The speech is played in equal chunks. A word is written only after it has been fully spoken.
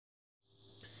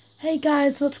Hey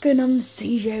guys, what's going on?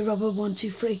 CJ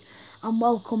Robert123 and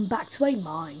welcome back to a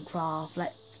Minecraft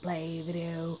Let's Play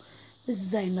video. This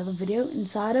is another video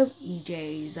inside of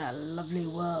EJ's lovely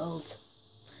world.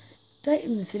 Today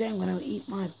in this video I'm going to eat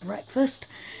my breakfast.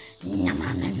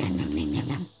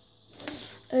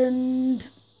 And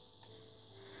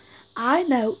I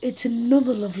know it's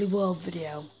another lovely world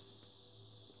video,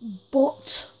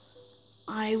 but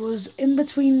I was in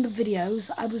between the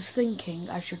videos. I was thinking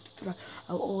I should throw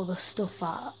all the stuff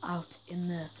out in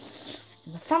the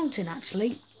fountain.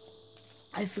 Actually,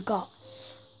 I forgot,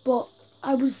 but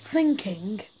I was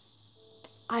thinking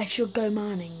I should go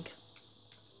mining.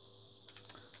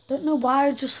 Don't know why.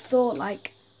 I just thought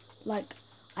like I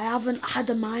haven't had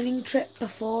a mining trip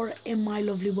before in my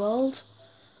lovely world,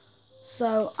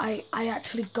 so I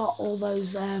actually got all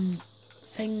those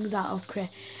things out of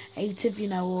creative, you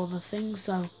know, all the things,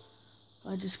 so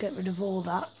I just get rid of all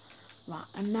that. Right,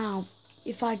 and now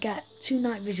if I get 2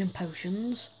 night vision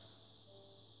potions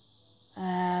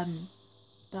that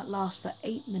last for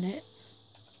 8 minutes,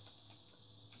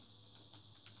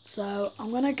 so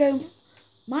I'm gonna go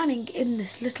mining in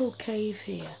this little cave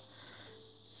here.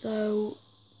 So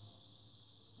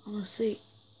I'm gonna see.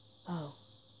 Oh,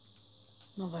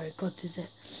 not very good, is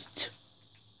it?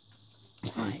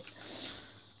 Right,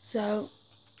 so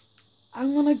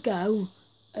I'm gonna go,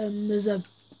 and there's a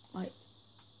oh,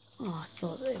 I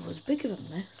thought it was bigger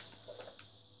than this.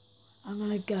 I'm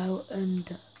gonna go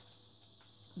and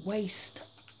waste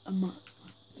a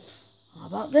How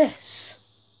about this?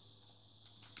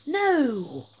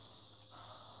 No! I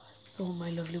thought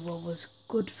my lovely world was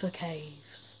good for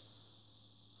caves.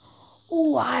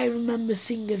 Oh, I remember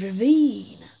seeing a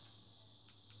ravine.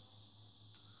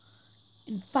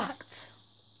 In fact,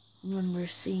 I remember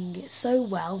seeing it so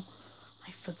well,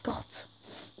 I forgot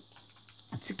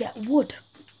to get wood.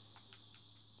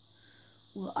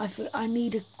 Well, I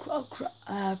need a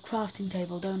crafting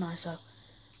table, don't I? So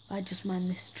if I just mine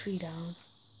this tree down,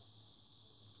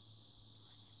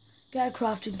 get a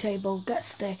crafting table, get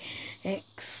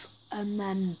sticks, and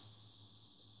then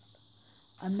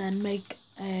make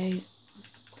a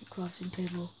crafting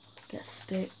table, get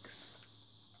sticks.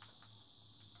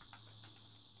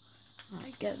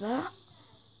 Right, get that,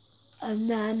 and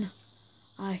then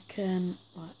I can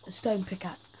a stone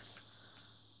pickaxe.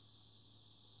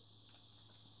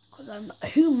 Because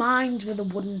who minds with a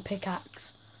wooden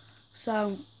pickaxe?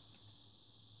 So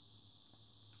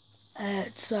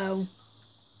I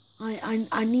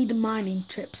need a mining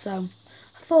trip. So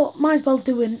I thought might as well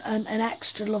do an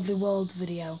extra lovely world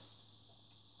video.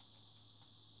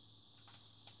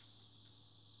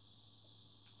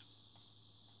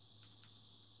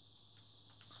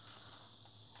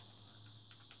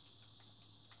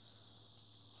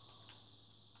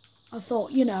 I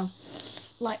thought, you know,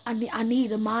 like I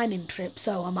need a mining trip,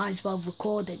 so I might as well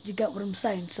record it. Do you get what I'm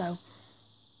saying? So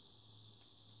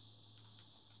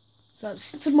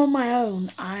since I'm on my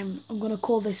own, I'm gonna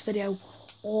call this video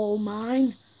all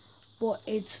mine, but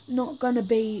it's not gonna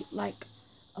be like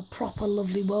a proper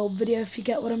lovely world video, if you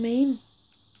get what I mean.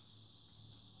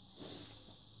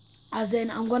 As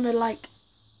in, I'm gonna like,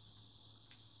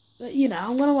 you know,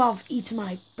 I'm gonna have eaten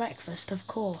my breakfast, of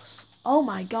course. Oh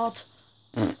my god.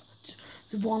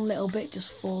 One little bit just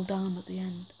fall down at the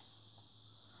end.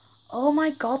 Oh my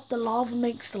god, the lava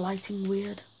makes the lighting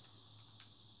weird.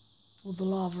 Well, the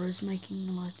lava is making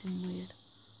the lighting weird.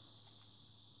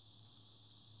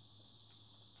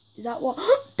 Is that what?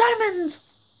 Diamonds!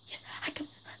 Yes, I can.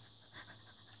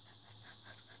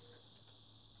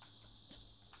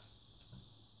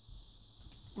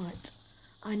 Right,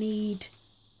 I need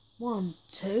 1,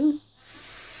 2,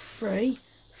 3,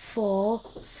 4,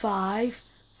 5,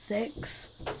 6,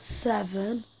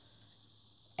 7,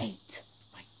 8.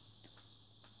 Right.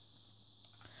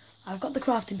 I've got the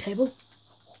crafting table.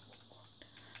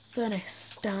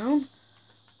 Furnace down.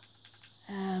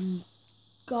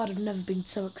 God, I've never been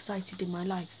so excited in my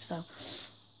life. So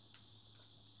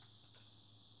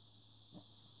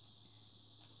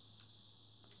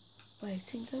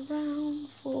waiting around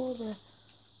for the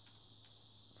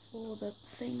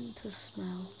thing to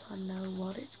smelt. I know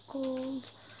what it's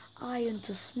called. Iron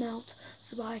to smelt,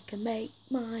 so I can make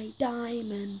my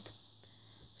diamond,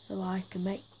 so I can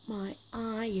make my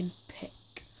iron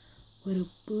pick. With a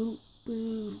boo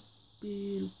boo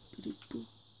boo boo boo.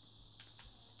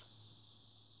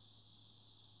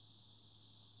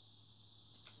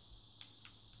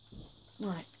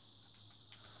 Right,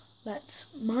 let's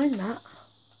mine that.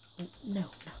 Oh, no,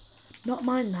 not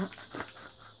mine that.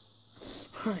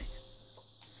 Right,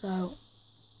 so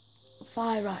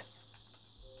fire right.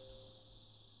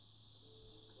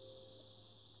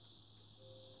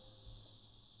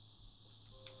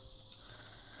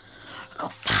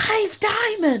 got 5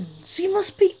 diamonds. You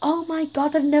must be. Oh my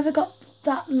god! I've never got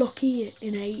that lucky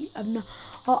in I've not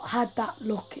had that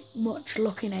much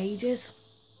luck in ages.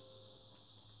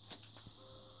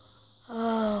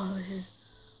 Oh,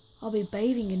 I'll be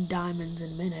bathing in diamonds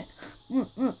in a minute.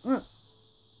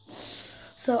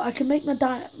 So I can make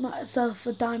myself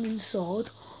a diamond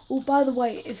sword. Oh, by the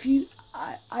way,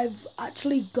 I've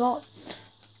actually got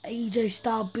AJ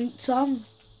style boots on.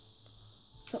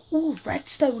 So, oh,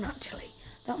 redstone actually.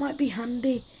 That might be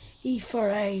handy for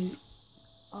a.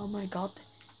 Oh my god.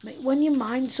 When you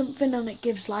mine something and it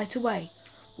gives light away,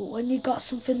 but when you got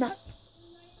something that.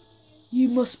 You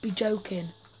must be joking.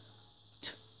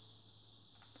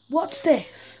 What's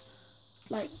this?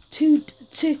 Like two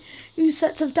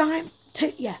sets of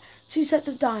two sets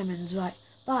of diamonds, right?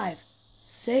 5,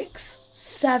 6,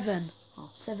 7. Oh,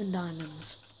 7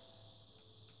 diamonds.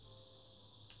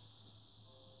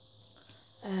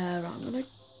 Right, I'm gonna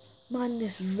mine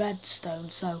this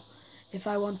redstone. So, if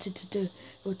I wanted to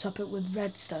top it with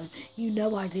redstone, you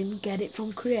know I didn't get it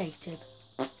from creative.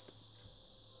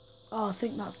 Oh, I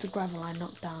think that's the gravel I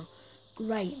knocked down.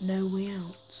 Great, no way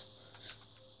out.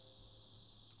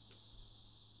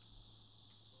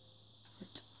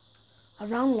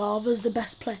 Around lava's the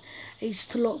best place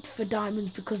to look for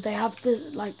diamonds because they have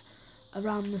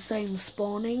around the same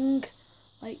spawning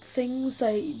things.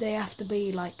 They have to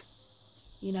be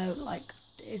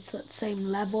it's that same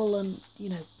level and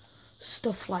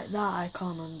stuff like that I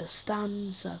can't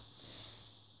understand. So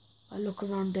I look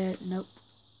around it, nope.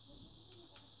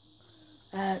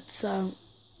 So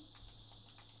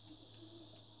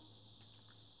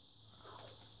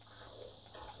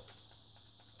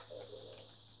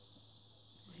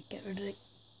get rid of it.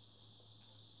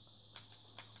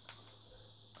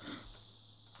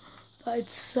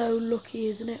 That's so lucky,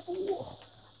 isn't it? Ooh.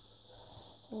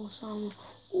 Awesome.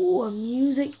 Ooh, a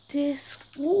music disc.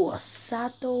 Ooh, a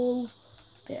saddle.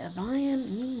 Bit of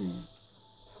iron.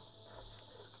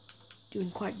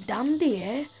 Doing quite dandy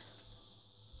here.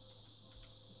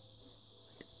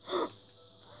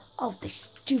 Oh, this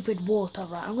stupid water.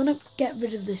 Right, I'm gonna get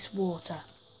rid of this water.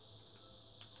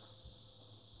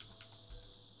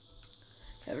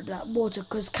 Get rid of that water,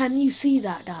 because can you see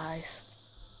that, guys?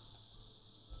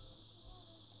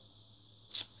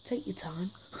 Take your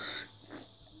time.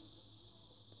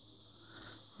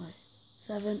 Right,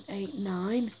 7, 8,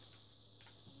 9,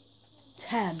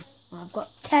 10. I've got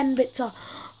 10 bits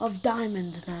of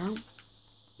diamonds now.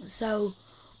 So,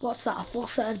 what's that? A full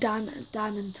set of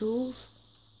diamond tools?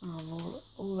 Oh,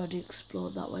 I've already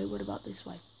explored that way. What about this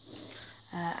way?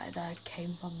 I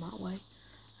came from that way.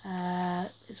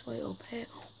 This way up here.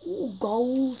 Ooh,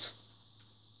 gold.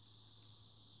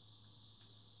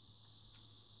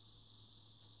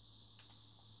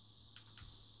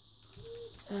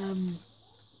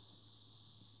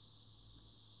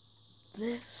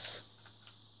 This.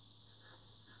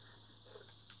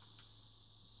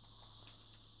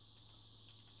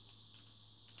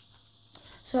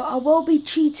 So I will be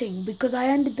cheating because I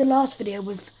ended the last video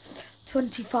with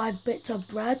 25 bits of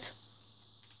bread.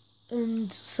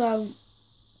 And so,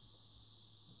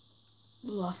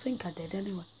 well, I think I did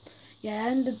anyway. Yeah, I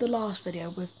ended the last video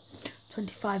with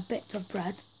 25 bits of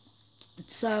bread.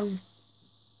 So,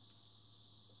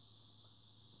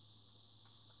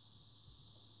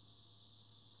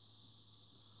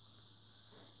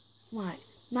 right,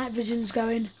 night vision's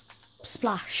going,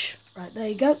 splash. Right, there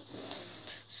you go.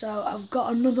 So I've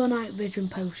got another night vision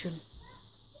potion.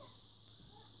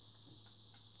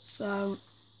 So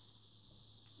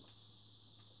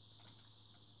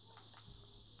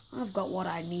I've got what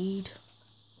I need.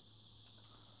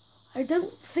 I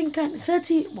don't think I'm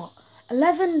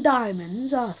 11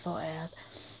 diamonds. Oh, I thought I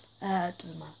had.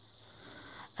 Doesn't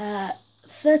matter.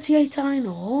 38 iron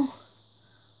ore.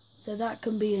 So that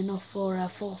can be enough for a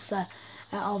full set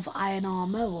of iron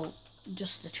armor, or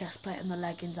just the chest plate and the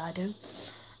leggings I do.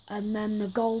 And then the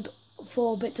gold,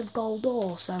 4 bits of gold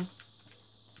ore. So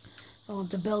if I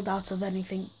want to build out of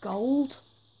anything gold,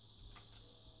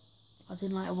 I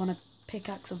want a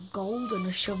pickaxe of gold and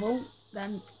a shovel,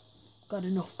 then got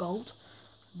enough gold.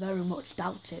 Very much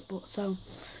doubt it, but so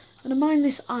I'm gonna mine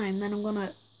this iron, then I'm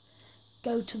gonna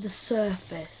go to the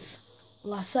surface.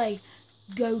 Well, I say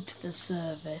go to the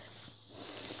surface.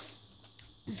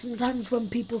 Sometimes when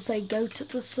people say go to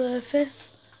the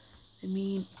surface, they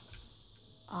mean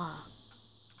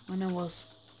when I was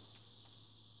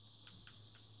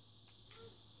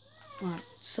right.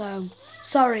 So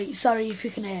sorry if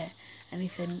you can hear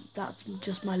anything. That's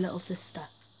just my little sister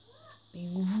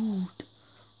being rude.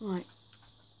 Right.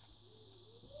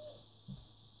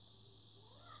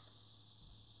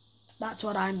 That's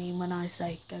what I mean when I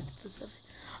say go to the surface.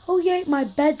 Oh yeah, my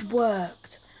bed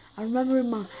worked. I remember in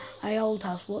my old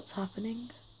house. What's happening?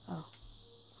 Oh.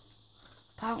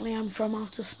 Apparently I'm from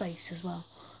outer space as well.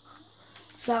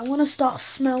 So I'm going to start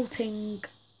smelting.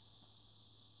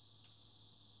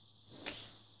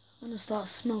 I'm going to start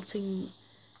smelting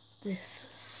this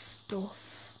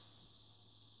stuff.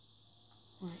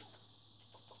 Right.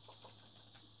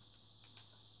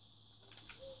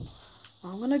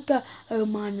 I'm going to go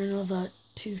mine another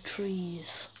 2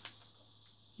 trees.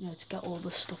 You know, to get all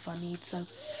the stuff I need. So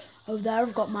over there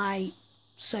I've got my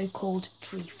so-called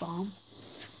tree farm.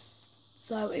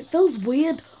 So it feels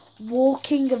weird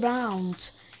walking around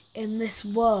in this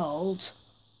world,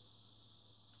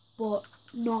 but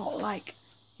not like,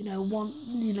 you know,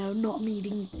 not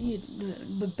needing,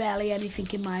 barely anything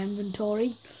in my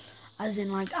inventory, as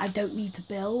in like I don't need to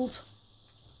build.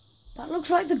 That looks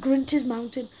like the Grinch's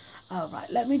mountain. Oh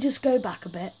right, let me just go back a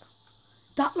bit.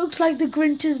 That looks like the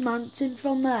Grinch's mountain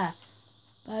from there.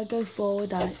 But I go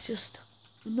forward and it's just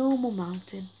a normal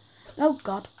mountain. Oh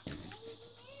God.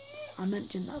 I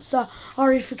mentioned that. So,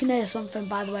 sorry if you can hear something,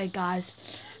 by the way, guys.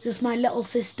 Just my little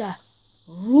sister.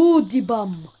 Rudy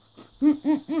bum.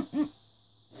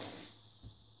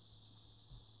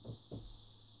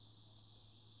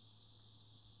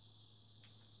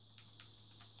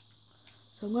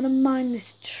 So I'm going to mine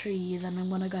this tree, then I'm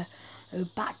going to go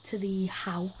back to the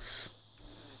house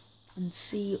and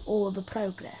see all the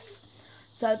progress.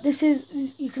 So this is,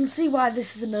 you can see why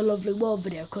this isn't a lovely world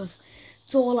video, because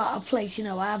it's all out of place, you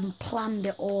know. I haven't planned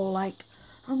it all, like,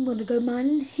 I'm going to go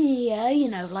mine here, you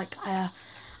know, like, I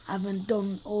haven't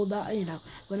done all that, you know.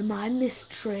 I'm going to mine this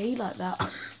tree, like that.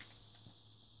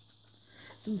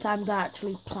 Sometimes I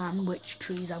actually plan which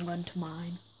trees I'm going to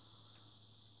mine.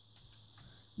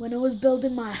 When I was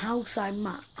building my house, I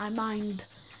planned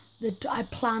the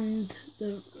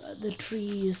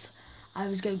trees I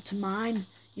was going to mine,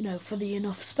 you know, for the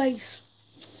enough space.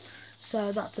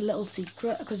 So that's a little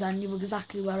secret, because I knew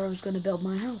exactly where I was going to build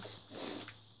my house.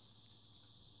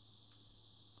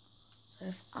 So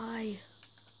if I...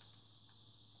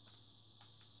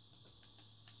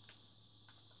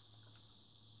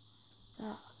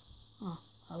 oh,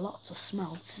 a lot of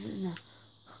smelts, isn't there?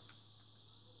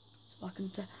 So I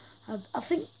can I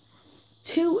think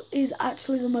 2 is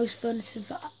actually the most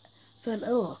furnaces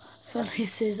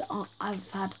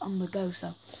I've had on the go,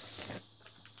 so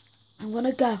I'm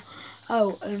gonna go.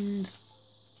 Oh, and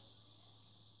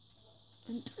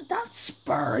that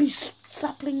spruce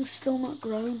sapling's still not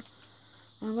grown.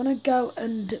 I'm gonna go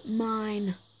and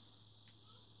mine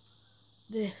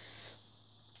this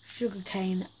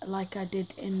sugarcane like I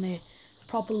did in the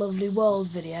Proper Lovely World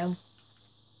video.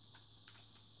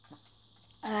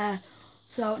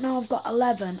 So now I've got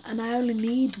 11 and I only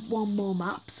need 1 more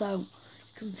map, so you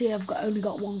can see I've only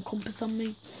got 1 compass on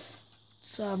me.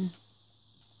 So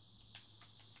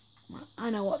I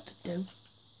know what to do.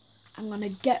 I'm going to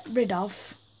get rid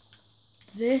of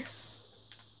this.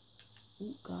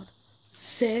 Oh God.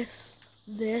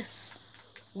 This.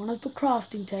 One of the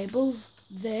crafting tables.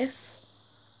 This.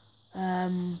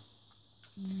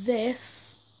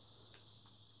 This.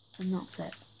 And that's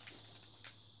it.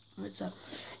 Right, so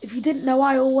if you didn't know,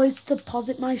 I always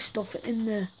deposit my stuff in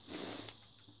there,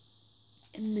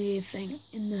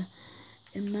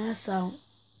 so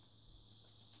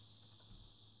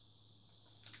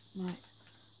right,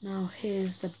 now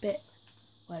here's the bit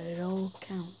where it all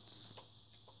counts.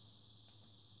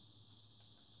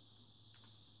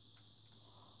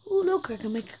 Oh look, I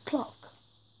can make a clock.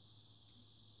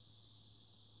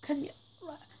 Can you?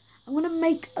 Right. I'm gonna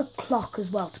make a clock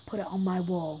as well to put it on my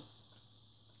wall.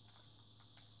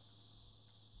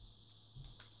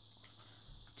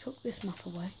 Took this map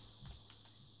away.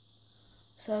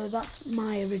 So that's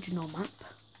my original map.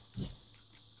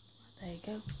 There you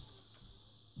go.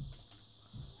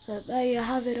 So there you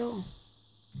have it all.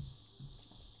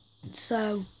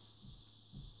 So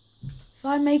if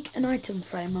I make an item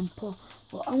frame and well,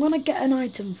 I'm gonna get an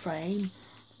item frame.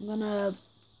 I'm gonna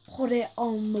put it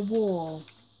on the wall,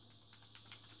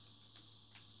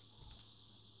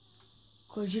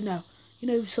 because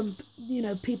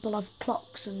people have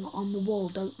clocks on the wall,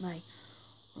 don't they?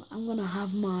 I'm gonna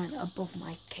have mine above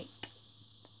my cake,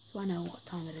 so I know what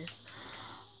time it is.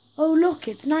 Oh look,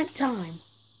 it's night time.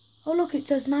 Oh look, it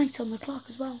says night on the clock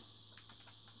as well.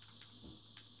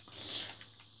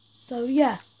 So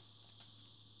yeah,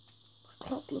 the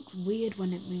clock looks weird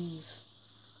when it moves.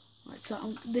 Right,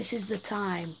 so this is the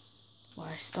time where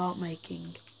I start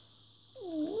making.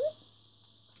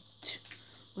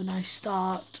 When I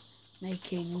start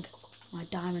making my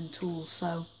diamond tools.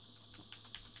 So,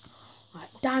 right,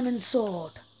 diamond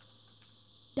sword,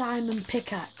 diamond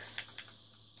pickaxe,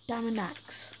 diamond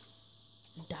axe,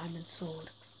 and diamond sword.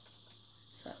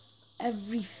 So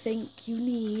everything you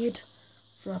need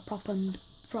for a proper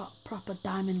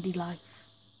diamondy life,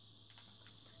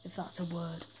 if that's a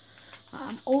word.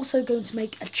 I'm also going to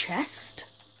make a chest.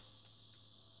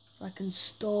 So I can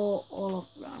store all of.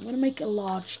 I'm going to make a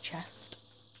large chest.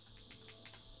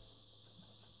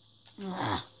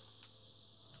 Back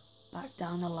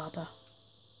down the ladder.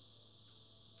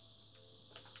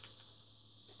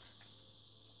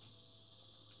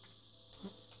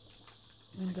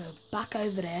 I'm going to go back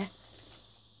over there.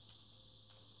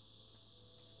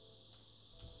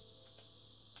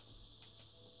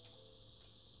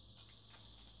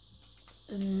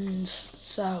 And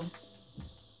so,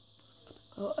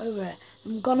 go over it.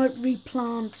 I'm going to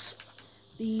replant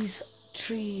these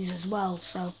trees as well.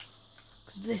 So,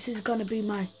 because this is going to be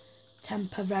my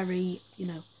temporary,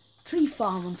 tree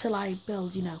farm until I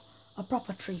build, a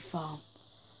proper tree farm.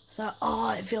 So,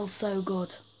 it feels so good.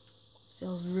 It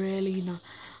feels really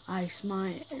nice.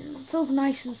 It feels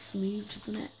nice and smooth,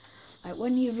 doesn't it? Like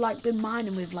when you've been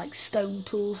mining with stone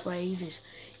tools for ages,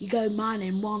 you go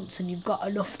mining once and you've got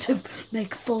enough to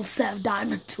make a full set of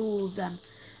diamond tools. Then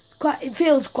it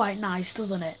feels quite nice,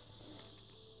 doesn't it?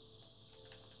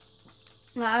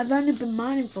 I've only been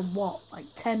mining for what,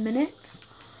 10 minutes?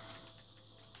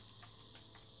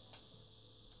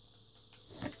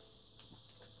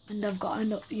 And I've got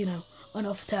enough,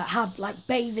 enough to have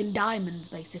bathing diamonds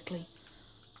basically.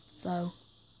 So,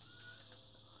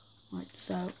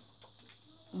 so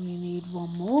only need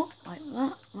one more, like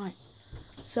that, right.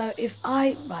 So if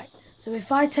I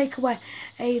take away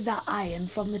that iron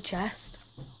from the chest,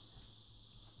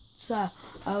 then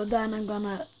I'm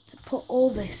gonna put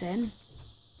all this in,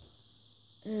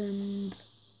 and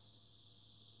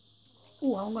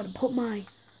I'm gonna put my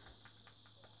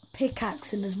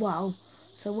pickaxe in as well.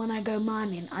 So when I go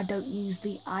mining, I don't use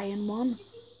the iron one.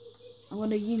 I'm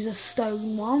gonna use a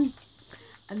stone one,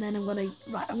 and then I'm gonna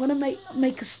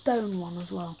make a stone one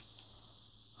as well.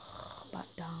 Back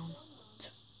down.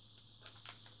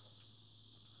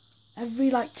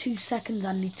 Every 2 seconds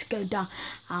I need to go down,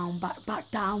 back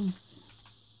down.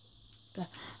 Go,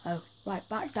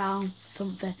 back down,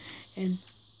 something in.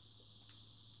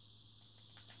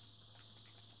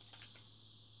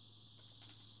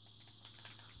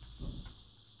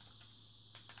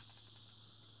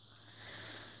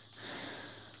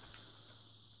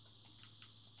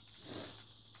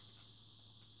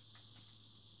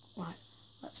 Right,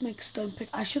 let's make a stone pick.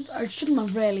 I shouldn't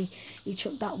have really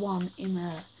chucked that one in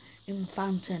the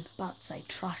fountain. About to say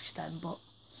trash then, but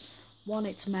 1,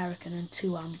 it's American, and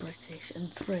 2, I'm British,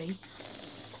 and 3,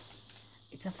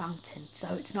 it's a fountain,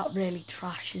 so it's not really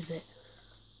trash, is it?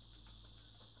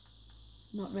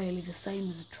 Not really the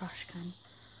same as a trash can.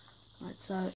 Right, so